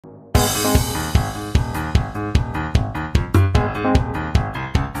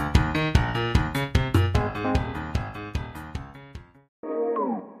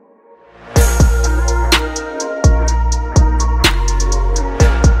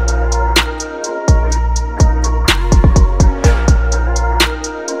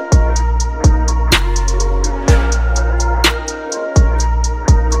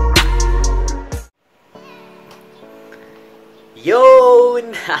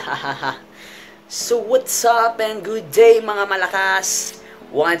So what's up and good day mga malakas?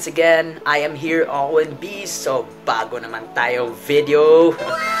 Once again, I am here, Owen B. So bago naman tayong video.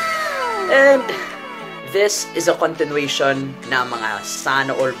 And this is a continuation ng mga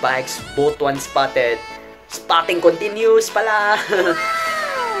Sana All Bikes Butuan Spotted. Spotting continues pala.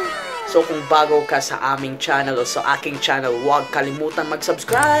 So kung bago ka sa aming channel o sa aking channel, huwag kalimutan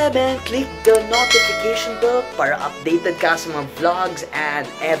mag-subscribe and click the notification bell para updated ka sa mga vlogs and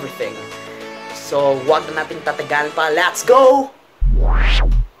everything. So huwag na natin tatagalin pa. Let's go!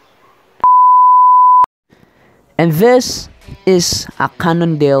 And this is a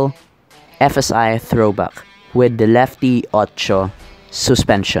Cannondale FSi Throwback with the Lefty 8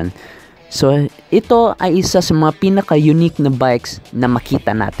 suspension. So, ito ay isa sa mga pinaka-unique na bikes na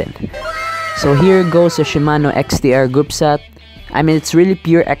makita natin. So, here goes the Shimano XTR group set. I mean, it's really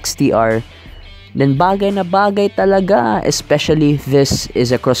pure XTR. Then, bagay na bagay talaga. Especially, this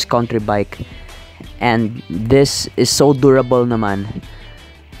is a cross-country bike. And this is so durable naman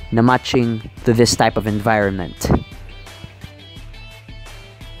na matching to this type of environment.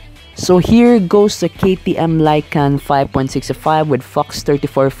 So here goes the KTM Lycan 5.65 with Fox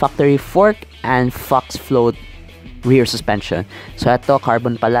 34 factory fork and Fox float rear suspension. So ito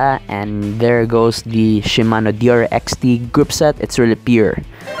carbon pala, and there goes the Shimano Dior XT group set. It's really pure.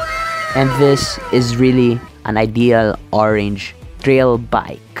 And this is really an ideal orange trail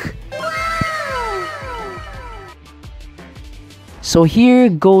bike. So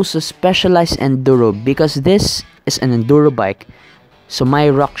here goes a specialized Enduro because this is an Enduro bike. So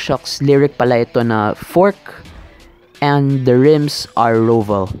my RockShox Lyric pala ito na fork, and the rims are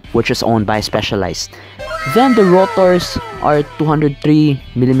Roval, which is owned by Specialized. Then the rotors are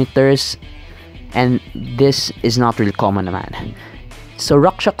 203mm, and this is not really common naman. So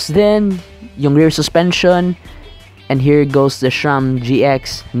RockShox din, yung rear suspension, and here goes the SRAM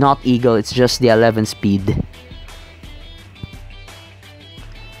GX, not Eagle, it's just the 11 speed.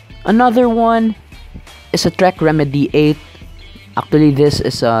 Another one is a Trek Remedy 8. Actually, this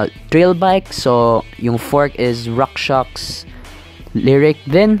is a trail bike, so yung fork is RockShox Lyric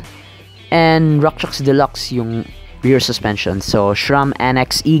din, and RockShox Deluxe yung rear suspension. So SRAM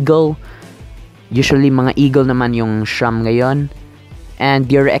Annex Eagle, usually mga Eagle naman yung SRAM ngayon, and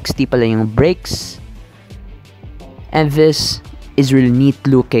Dior XT pala yung brakes. And this is really neat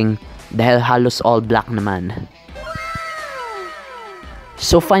looking dahil halos all black naman.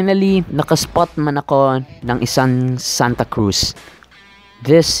 So finally, nakaspot man ako ng isang Santa Cruz.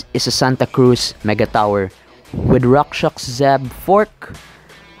 This is a Santa Cruz Megatower with RockShox Zeb fork.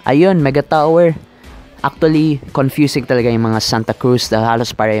 Ayun, Megatower. Actually, confusing talaga yung mga Santa Cruz dahil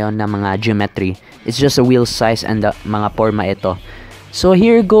halos pareho na mga geometry. It's just a wheel size and mga forma ito. So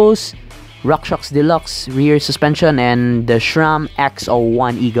here goes RockShox Deluxe rear suspension and the SRAM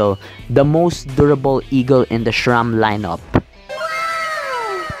X01 Eagle, the most durable Eagle in the SRAM lineup.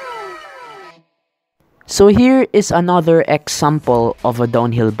 So here is another example of a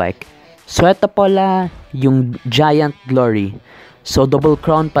downhill bike. So ito pala yung Giant Glory. So double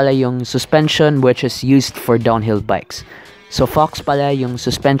crown pala yung suspension which is used for downhill bikes. So Fox pala yung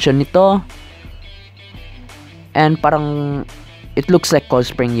suspension nito. And parang it looks like coil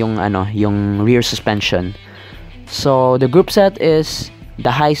spring yung yung rear suspension. So the group set is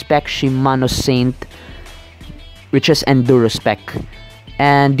the high spec Shimano Saint, which is Enduro spec.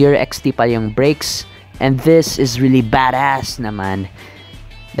 And Dior XT pala yung brakes. And this is really badass naman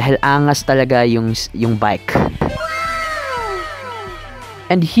dahil angas talaga yung bike.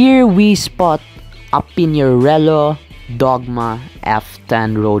 And here we spot a Pinarello Dogma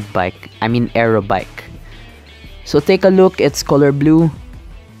F10 road bike. I mean Aero bike. So take a look, it's color blue.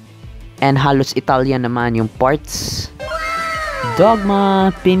 And halos Italian naman yung parts. Dogma,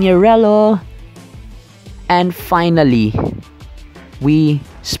 Pinarello. And finally, we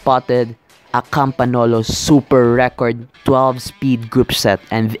spotted a Campanolo Super Record 12-speed group set,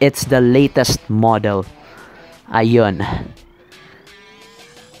 and it's the latest model. Ayun.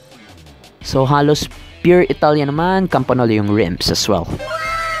 So halos pure Italian naman, Campanolo yung rims as well.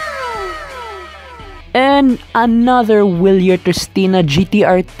 And another Wilier Triestina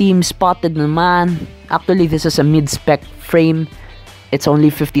GTR team spotted naman. Actually, this is a mid-spec frame. It's only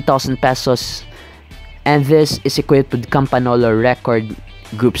 50,000 pesos. And this is equipped with Campanolo Record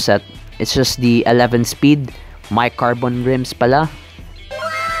group set. It's just the 11 speed, my carbon rims pala.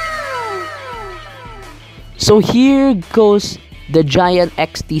 So here goes the Giant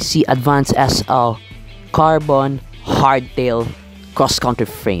XTC Advanced SL carbon hardtail cross-country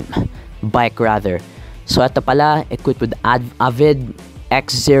frame bike rather. So ito pala equipped with Avid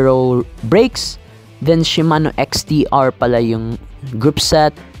X0 brakes, then Shimano XTR pala yung group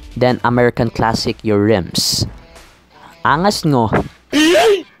set, then American Classic your rims. Angas ngo.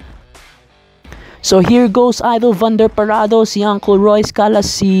 So here goes Idol Vander Parado, si Uncle Roy Scala,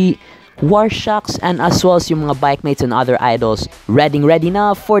 si Warshocks, and as well as yung mga bike mates and other idols. Ready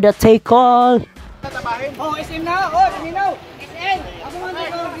na for the take all. Oh, SM na! Oh, Minaw! SM! Ako man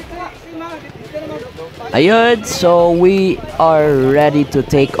Ayun, so we are ready to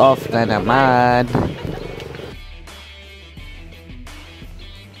take off na naman.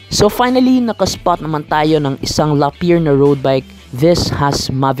 So finally, nakaspot naman tayo ng isang LaPierre na road bike. This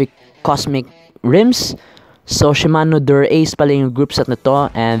has Mavic Cosmic rims. So Shimano Dura-Ace pala yung group set na to,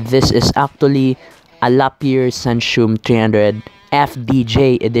 and this is actually a LaPierre Sensium 300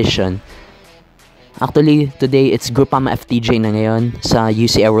 FDJ edition. Actually, today it's Groupama FTJ na ngayon sa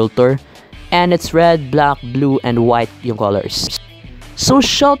UCI World Tour. And it's red, black, blue, and white yung colors. So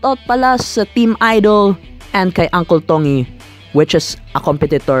shoutout pala sa Team Idol and kay Uncle Tongi, which is a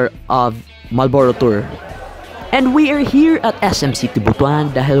competitor of Marlboro Tour. And we are here at SMC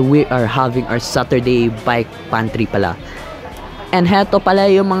Butuan dahil we are having our Saturday bike pantry pala. And heto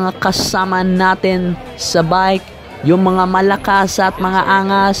pala yung mga kasama natin sa bike, yung mga malakas at mga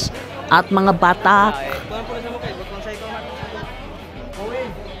angas at mga batak.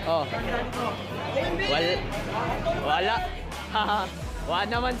 Oh. Wala. Wala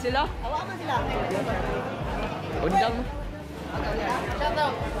naman sila. Undang.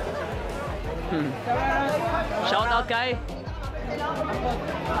 Shoutout kay.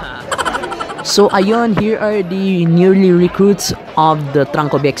 So ayun, here are the newly recruits of the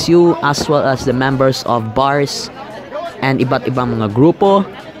Trangco BXU as well as the members of bars and iba't ibang mga grupo.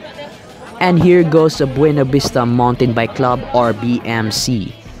 And here goes the Buena Vista Mountain Bike Club or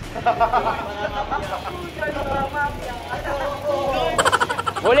BMC.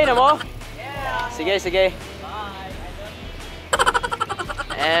 Huli na mo? Sige, sige.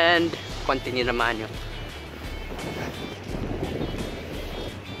 And continue naman yun.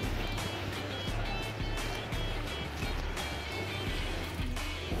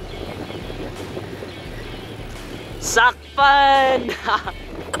 Sakpan!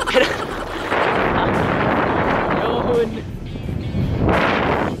 Yun.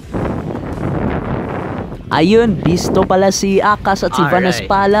 Ayun, bisto pala si Akas at si Vanas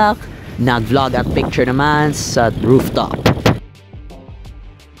Palak. Nag-vlog at picture naman sa rooftop.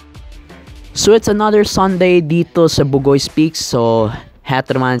 So it's another Sunday dito sa Bugoy Peaks. So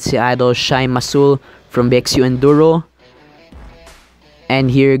heto naman si Idol Shai Masul from BXU Enduro.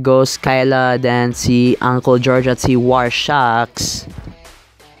 And here goes Kyla, then si Uncle George at si Warshocks.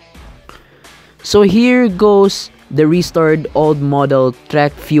 So here goes the restored old model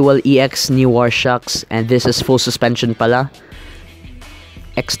Trek Fuel EX ni Warshocks, and this is full suspension pala.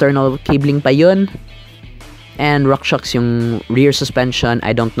 External cabling pa yun. And RockShox yung rear suspension,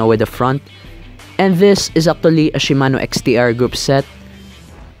 I don't know with the front. And this is actually a Shimano XTR group set.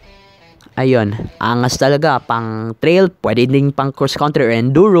 Ayun, angas talaga, pang trail, pwede din pang cross country or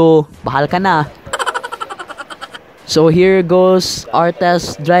enduro, bahal ka na. So here goes our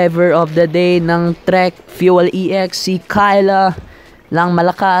test driver of the day ng Trek Fuel EX, si Kyla lang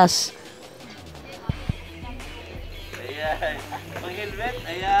malakas. Ayan, may helmet,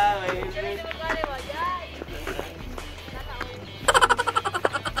 ayan, may helmet.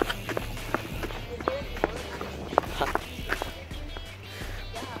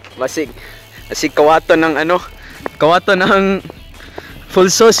 Basig kawato ng ano, kawato ng full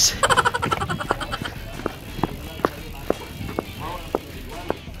sauce.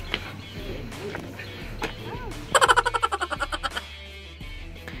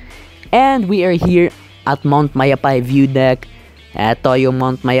 And we are here at Mount Mayapay View Deck. Ito yung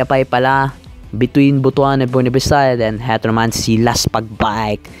Mount Mayapay pala, between Butuan and Buena Vista. And heto naman si Laspag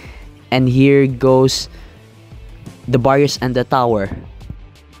Bike. And here goes the barriers and the tower.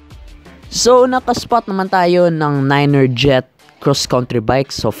 So nakaspot naman tayo ng Niner Jet cross country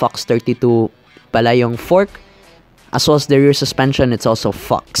bike. So Fox 32 pala yung fork, as well as the rear suspension, it's also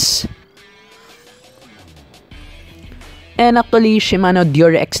Fox. And actually Shimano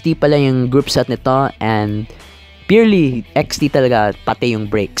Dior XT pala yung group set nito, and purely XT talaga, pati yung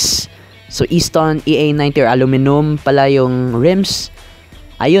brakes. So Easton EA90 or aluminum pala yung rims.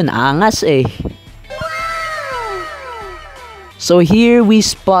 Ayun, angas eh. So here we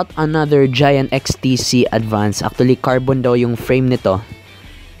spot another giant XTC Advanced. Actually carbon daw yung frame nito.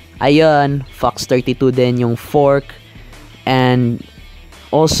 Ayun, Fox 32 din yung fork. And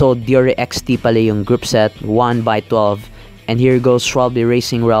also Dior XT pala yung group set, 1x12. And here goes Schwalbe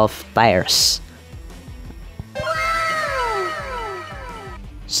Racing Ralph tires.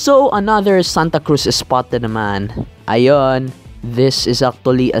 So another Santa Cruz is spotted naman. Ayun, This is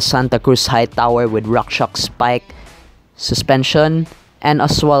actually a Santa Cruz Hightower with RockShox spike suspension and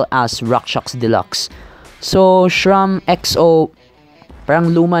as well as RockShox Deluxe. So, SRAM XO, parang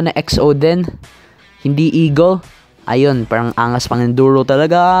luma na XO din. Hindi Eagle. Ayun, parang angas pang Enduro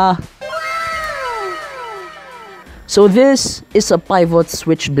talaga. So, this is a pivot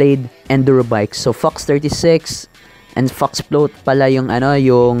Switchblade Enduro bike. So, Fox 36 and Fox Float pala yung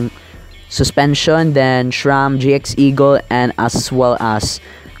yung suspension, then SRAM GX Eagle, and as well as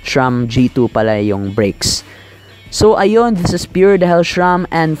SRAM G2 pala yung brakes. So ayun, this is pure dahil SRAM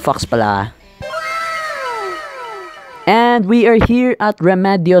and Fox pala. And we are here at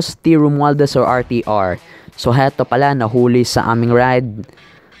Remedios T. Romualdez or RTR. So heto pala, nahuli sa aming ride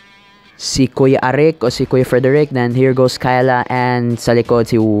si Kuya Arik o si Kuya Frederick. Then here goes Kyla, and sa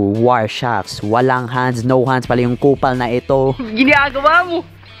likod si Warshox. Walang hands, no hands pala yung kupal na ito. Ginagawa mo!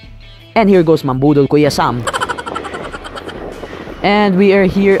 And here goes Mambudol Kuya Sam. And we are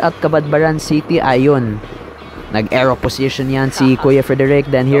here at Cabadbaran City. Ayun, nag-aero position yan si Kuya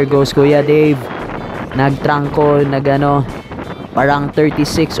Frederick. Then here goes Kuya Dave. Nagtrangko, parang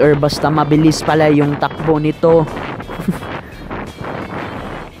 36 or basta mabilis pala yung takbo nito.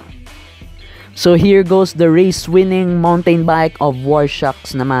 So here goes the race-winning mountain bike of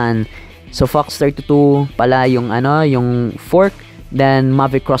Warshox naman. So Fox 32 pala yung yung fork. Then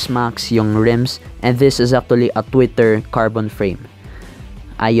Mavic Cross Max yung rims, and this is actually a Twitter carbon frame.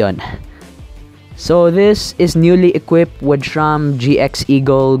 Ayun. So this is newly equipped with SRAM GX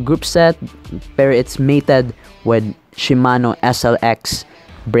Eagle group set, pero it's mated with Shimano SLX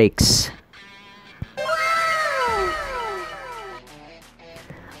brakes.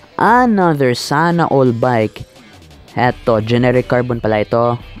 Another sana all bike. Eto, generic carbon pala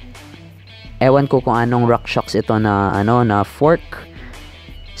ito. Ewan ko kung anong RockShox ito na na fork.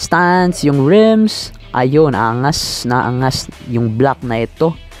 Stance, yung rims, ayun, angas yung black na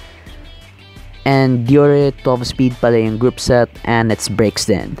ito. And Diore 12 speed pala yung group set, and its brakes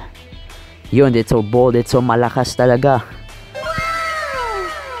din. Yun, it's so bold, it's so malakas talaga.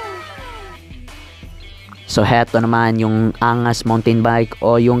 So heto naman yung angas mountain bike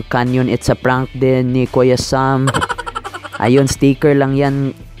o yung Canyon, it's a prank din ni Kuya Sam. Ayun, sticker lang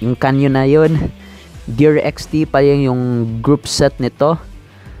yan. Yung Canyon na yun. Diore XT pa yung group set nito.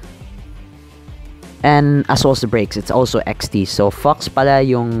 And as well as the brakes, it's also XT. So Fox pala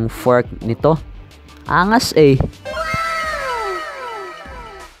yung fork nito. Angas eh.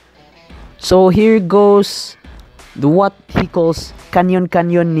 So here goes the what he calls Canyon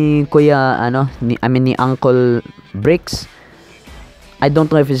ni Kuya ni Uncle Bricks. I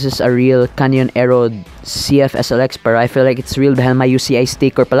don't know if this is a real Canyon Aero CF SLX, but I feel like it's real dahil may UCI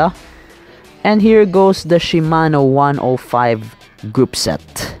sticker pala. And here goes the Shimano 105 group set.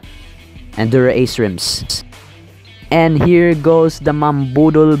 Enduro Ace rims. And here goes the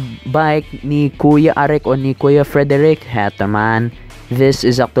Mambudol bike ni Kuya Arik o ni Kuya Frederick. Heto man. This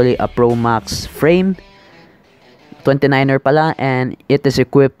is actually a Pro Max frame. 29er pala, and it is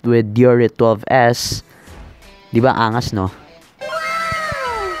equipped with Diore 12S. Diba angas, no?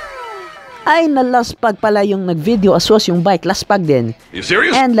 Ay, nalaspag pala yung nag-video as well as yung bike. Laspag din. You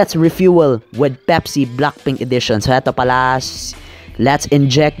serious? And let's refuel with Pepsi Blackpink Edition. So, ito pala, let's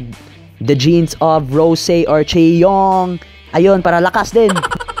inject the genes of Rose or Cheyong. Ayun, para lakas din.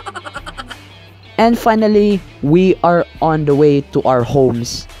 And finally, we are on the way to our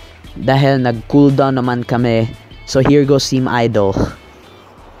homes. Dahil nag-cooldown naman kami. So, here goes Team Idol.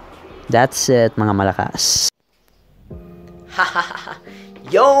 That's it, mga malakas.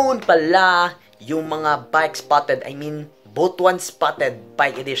 Yun pala yung mga Butuan Spotted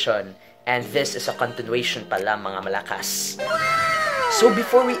Bike Edition. And this is a continuation pala, mga malakas. So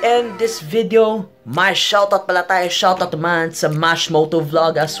before we end this video, may shoutout pala tayo. Shoutout naman sa Mash Moto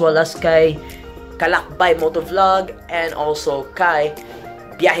Vlog as well as kay Kalakbay Moto Vlog and also kay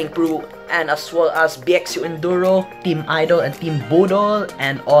Biyahing Crew and as well as BXU Enduro, Team Idol and Team Budol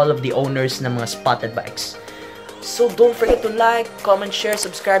and all of the owners ng mga spotted bikes. So don't forget to like, comment, share,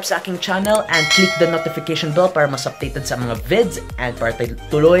 subscribe sa aking channel and click the notification bell para mas updated sa mga vids and para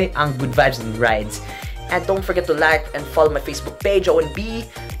tuloy ang good vibes and rides. And don't forget to like and follow my Facebook page, ONB,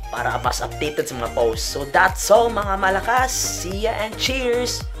 para mas updated sa mga posts. So that's all, mga malakas. See ya and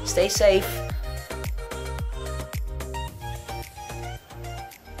cheers! Stay safe!